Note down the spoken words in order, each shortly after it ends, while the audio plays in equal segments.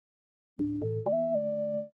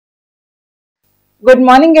Good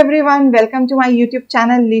morning everyone. Welcome to my YouTube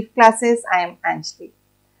channel Leaf Classes. I am Anjali.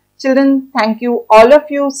 Children, thank you all of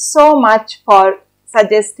you so much for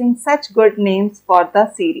suggesting such good names for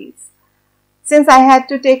the series. Since I had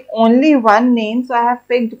to take only one name, so I have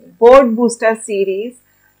picked Board Booster series,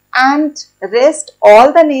 and rest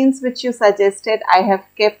all the names which you suggested, I have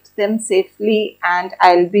kept them safely and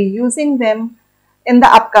I'll be using them in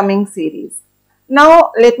the upcoming series.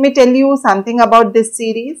 Now let me tell you something about this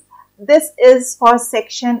series. This is for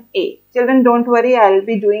section A. Children, don't worry, I'll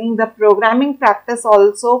be doing the programming practice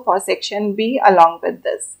also for section B along with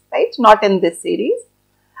this, right? Not in this series.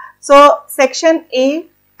 So section A,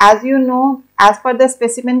 as you know, as per the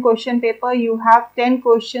specimen question paper, you have 10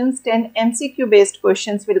 questions, 10 MCQ based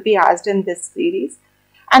questions will be asked in this series.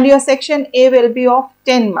 And your section A will be of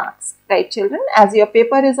 10 marks, right children? As your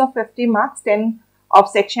paper is of 50 marks, 10 of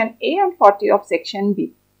section A and 40 of section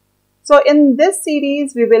B. So in this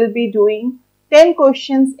series, we will be doing 10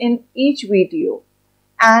 questions in each video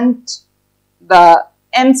and the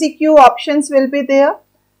MCQ options will be there.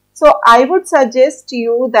 So I would suggest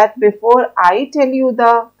you that before I tell you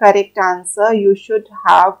the correct answer, you should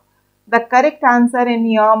have the correct answer in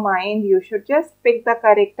your mind. You should just pick the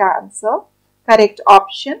correct answer, correct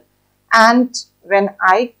option, and when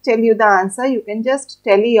I tell you the answer, you can just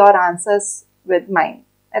tell your answers with mine,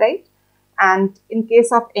 right? And in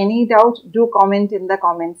case of any doubt, do comment in the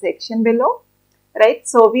comment section below, right?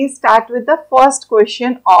 So we start with the first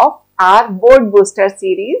question of our Board Booster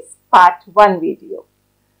series part 1 video.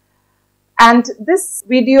 And this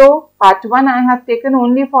video part 1 I have taken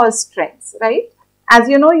only for strings, right? As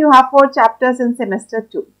you know, you have 4 chapters in semester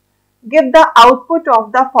 2. Give the output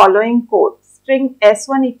of the following code. String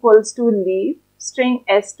S1 equals to Leaf, string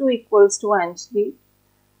S2 equals to Anjali.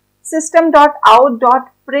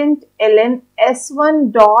 System.out.println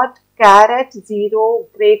S1.0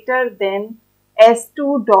 greater than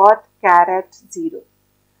S2.0.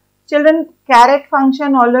 Children, caret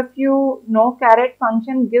function, all of you know caret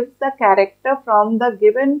function gives the character from the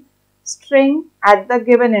given string at the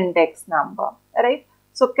given index number, right?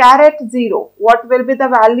 So caret 0, what will be the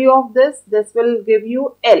value of this? This will give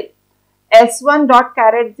you L.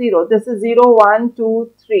 S1.caret 0, this is 0, 1,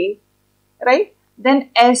 2, 3, right? Then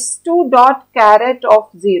S2.caret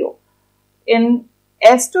of 0. In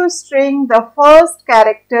S2 string, the first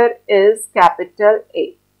character is capital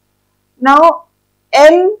A. Now,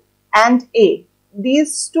 L and A,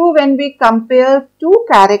 these two, when we compare two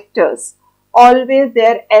characters, always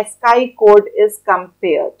their ASCII code is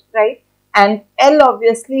compared, right? And L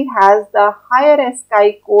obviously has the higher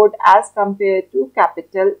ASCII code as compared to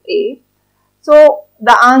capital A. So,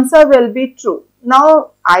 the answer will be true.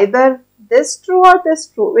 Now, either this true or this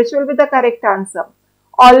true, which will be the correct answer?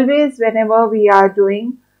 Always whenever we are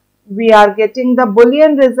getting the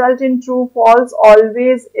Boolean result in true false,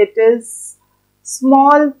 always it is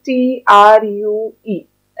small t r u e,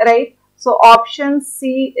 right? So option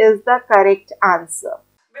C is the correct answer.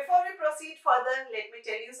 Before we proceed further, let me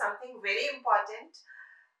tell you something very important.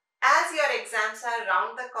 As your exams are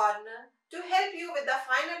round the corner, to help you with the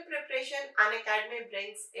final preparation, Unacademy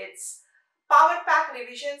brings its PowerPack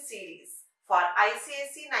revision series for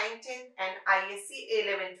ICSE 9th and ISC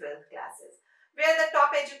 11th-12th classes, where the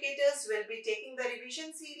top educators will be taking the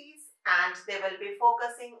revision series and they will be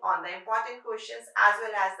focusing on the important questions as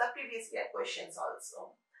well as the previous year questions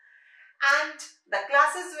also. And the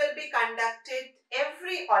classes will be conducted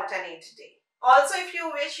every alternate day. Also, if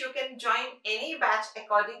you wish, you can join any batch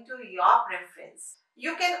according to your preference.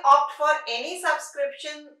 You can opt for any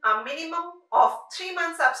subscription. A minimum of 3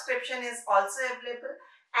 months subscription is also available.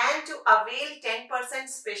 And to avail 10%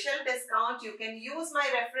 special discount, you can use my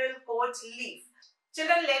referral code LEAF.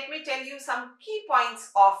 Children, let me tell you some key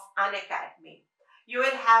points of Unacademy. You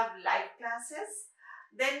will have live classes.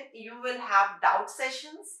 Then you will have doubt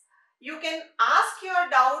sessions. You can ask your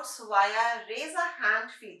doubts via raise a hand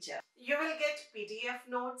feature. You will get PDF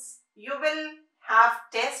notes. You will have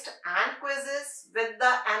tests and quizzes with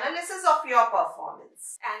the analysis of your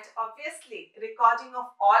performance. And obviously, recording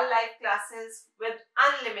of all live classes with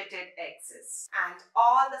unlimited access. And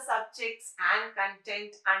all the subjects and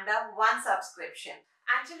content under one subscription.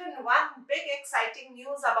 And children, one big exciting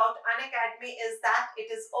news about Unacademy is that it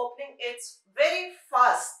is opening its very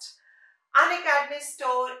first Unacademy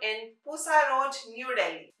store in Pusa Road, New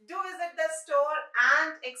Delhi. Do visit the store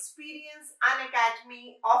and experience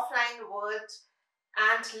Unacademy offline world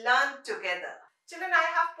and learn together. Children, I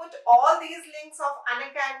have put all these links of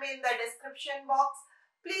Unacademy in the description box.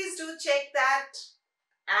 Please do check that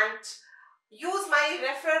and use my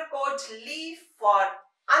referral code LEAF for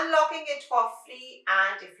unlocking it for free,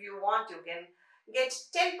 and if you want, you can get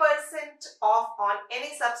 10% off on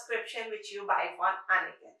any subscription which you buy for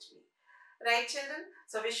Unacademy. Right, children?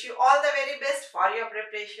 So wish you all the very best for your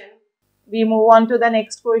preparation. We move on to the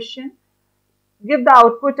next question. Give the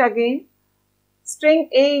output again. String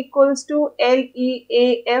A equals to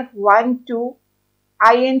LEAF12,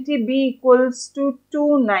 int B equals to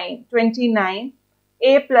 29,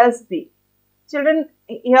 A plus B. Children,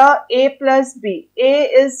 here A plus B. A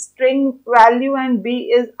is string value and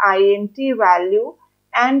B is int value.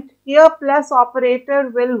 And here plus operator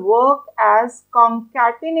will work as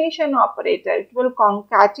concatenation operator. It will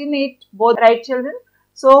concatenate both, right, children?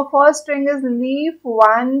 So first string is leaf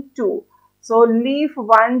 1, 2. So leaf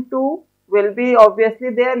 1, 2 will be obviously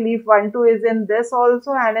there. Leaf 1, 2 is in this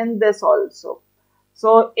also and in this also.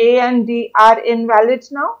 So A and D are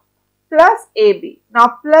invalid now. Plus AB.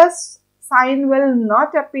 Now plus sign will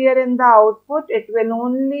not appear in the output. It will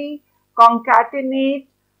only concatenate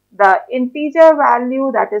the integer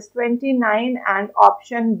value, that is 29, and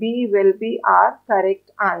option B will be our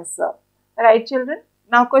correct answer. Right, children?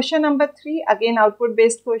 Now question number 3, again output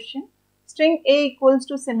based question. String A equals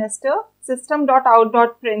to semester,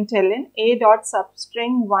 System.out.println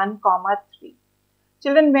A.substring 1, 3.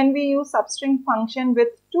 Children, when we use substring function with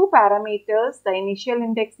two parameters, the initial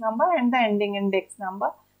index number and the ending index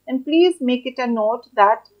number, then please make it a note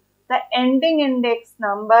that the ending index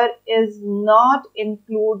number is not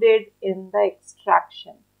included in the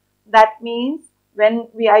extraction. That means when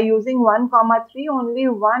we are using 1, 3, only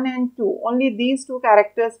 1 and 2, only these two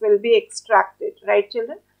characters will be extracted, right,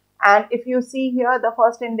 children? And if you see here, the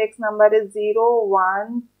first index number is 0,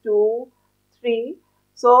 1, 2, 3.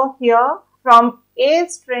 So here from A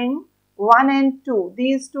string 1 and 2,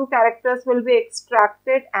 these two characters will be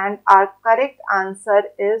extracted and our correct answer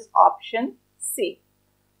is option C.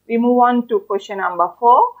 We move on to question number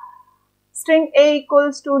 4. String A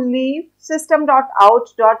equals to leave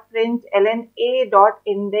System.out.println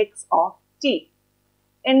A.index of T.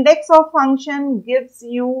 Index of function gives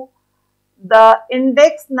you the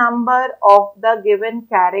index number of the given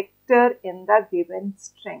character in the given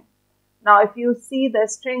string. Now, if you see, the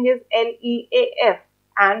string is LEAF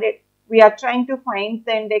and we are trying to find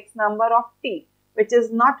the index number of T, which is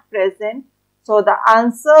not present. So, the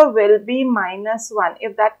answer will be -1.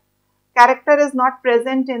 If that character is not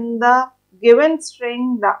present in the given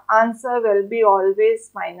string, the answer will be always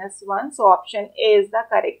 -1. So, option A is the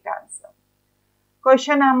correct answer.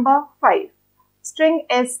 Question number 5. String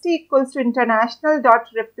st equals to international dot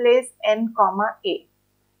replace n, a.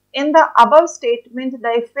 In the above statement,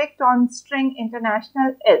 the effect on string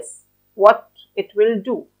international is what it will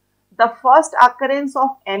do. The first occurrence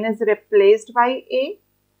of n is replaced by a,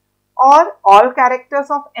 or all characters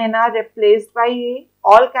of n are replaced by a,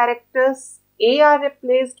 all characters a are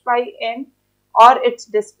replaced by n, or it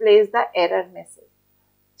displays the error message.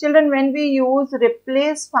 Children, when we use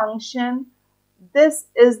replace function, this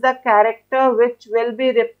is the character which will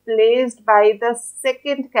be replaced by the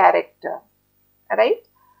second character, right?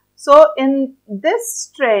 So, in this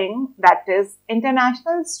string, that is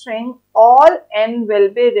international string, all n will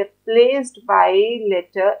be replaced by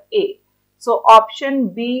letter A. So, option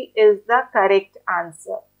B is the correct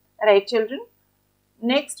answer, right, children?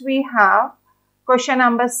 Next, we have question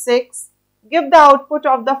number 6. Give the output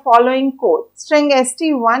of the following code. String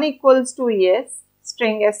st1 equals to yes,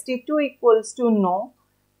 string st2 equals to no.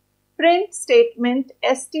 Print statement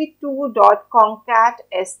st2.concat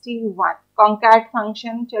st1. Concat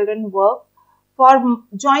function, children, work for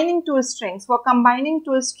joining two strings, for combining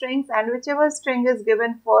two strings, and whichever string is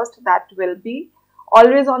given first, that will be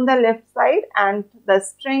always on the left side, and the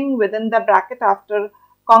string within the bracket after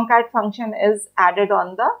concat function is added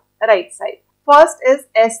on the right side. First is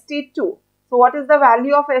st2. So what is the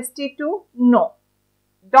value of st2? No.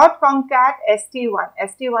 Dot concat st1.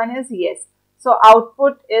 st1 is yes. So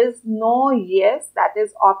output is no, yes. That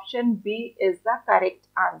is option B is the correct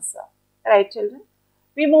answer. Right, children?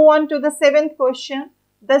 We move on to the 7th question.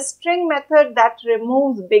 The string method that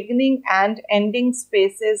removes beginning and ending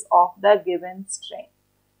spaces of the given string.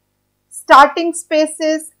 Starting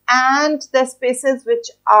spaces and the spaces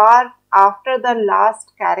which are after the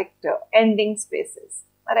last character, ending spaces,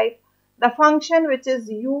 right? The function which is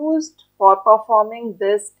used for performing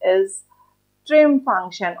this is trim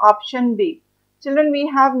function, option B. Children, we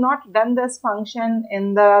have not done this function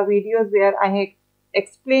in the videos where I have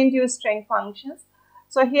explained you string functions.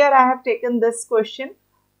 So here I have taken this question.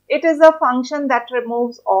 It is a function that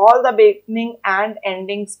removes all the beginning and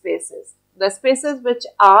ending spaces. The spaces which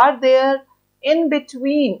are there in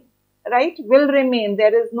between, right, will remain.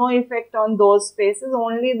 There is no effect on those spaces.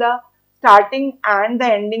 Only the starting and the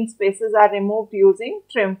ending spaces are removed using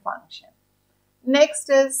trim function. Next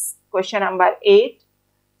is question number 8.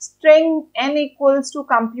 String n equals to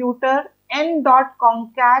computer n dot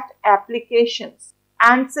concat applications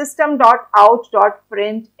and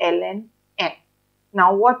system.out.println n.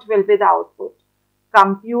 Now what will be the output?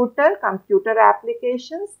 Computer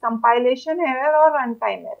applications, compilation error or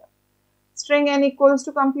runtime error. String n equals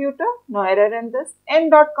to computer, no error in this. N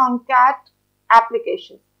dot concat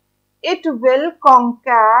applications. It will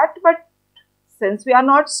concat, but since we are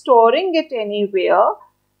not storing it anywhere,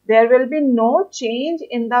 there will be no change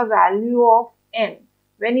in the value of n.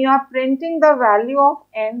 When you are printing the value of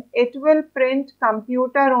n, it will print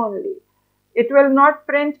computer only. It will not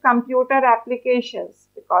print computer applications,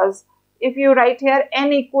 because if you write here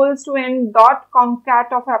n equals to n dot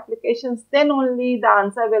concat of applications, then only the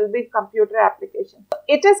answer will be computer application.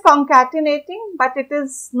 It is concatenating, but it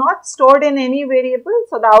is not stored in any variable.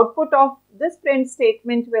 So the output of this print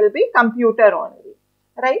statement will be computer only,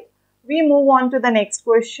 right? We move on to the next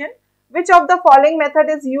question. Which of the following method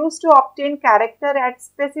is used to obtain character at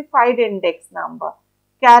specified index number?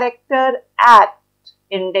 Character at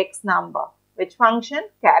index number. Which function?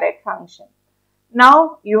 Caret function.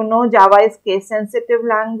 Now you know Java is case sensitive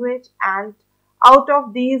language, and out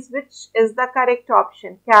of these, which is the correct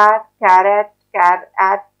option? Char, caret, char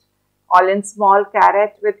at, all in small,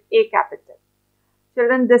 caret with A capital.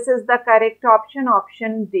 Children, this is the correct option,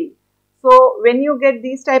 option D. So when you get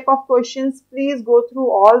these type of questions, please go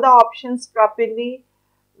through all the options properly.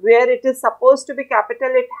 Where it is supposed to be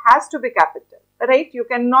capital, it has to be capital, right? You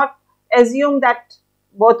cannot assume that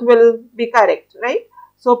both will be correct, right?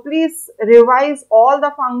 So please revise all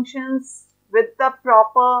the functions with the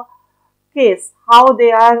proper case, how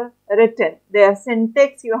they are written, their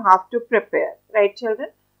syntax you have to prepare, right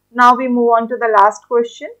children? Now we move on to the last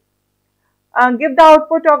question. Give the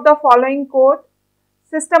output of the following code.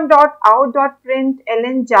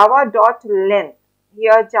 System.out.println java.length.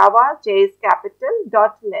 Here Java, J is capital,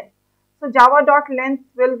 dot length. So java.length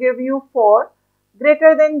will give you 4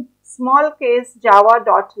 greater than small case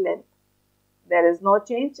java.length. There is no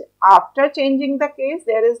change. After changing the case,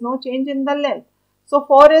 there is no change in the length. So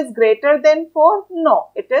 4 is greater than 4? No,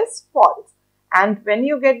 it is false. And when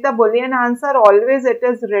you get the Boolean answer, always it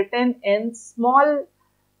is written in small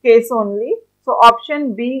case only. So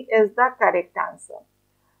option B is the correct answer.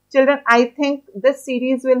 Children, I think this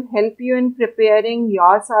series will help you in preparing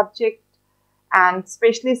your subject and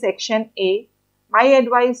especially section A. My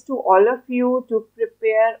advice to all of you to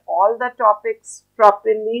prepare all the topics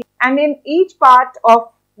properly, and in each part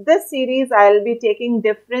of this series I will be taking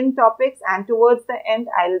different topics, and towards the end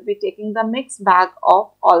I will be taking the mixed bag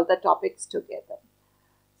of all the topics together.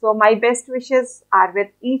 So my best wishes are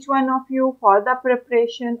with each one of you for the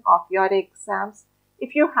preparation of your exams.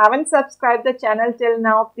 If you haven't subscribed the channel till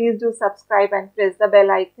now, please do subscribe and press the bell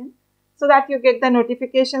icon so that you get the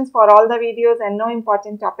notifications for all the videos and no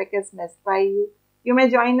important topic is missed by you. You may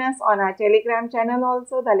join us on our Telegram channel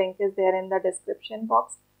also. The link is there in the description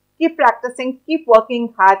box. Keep practicing, keep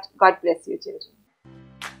working hard. God bless you, children.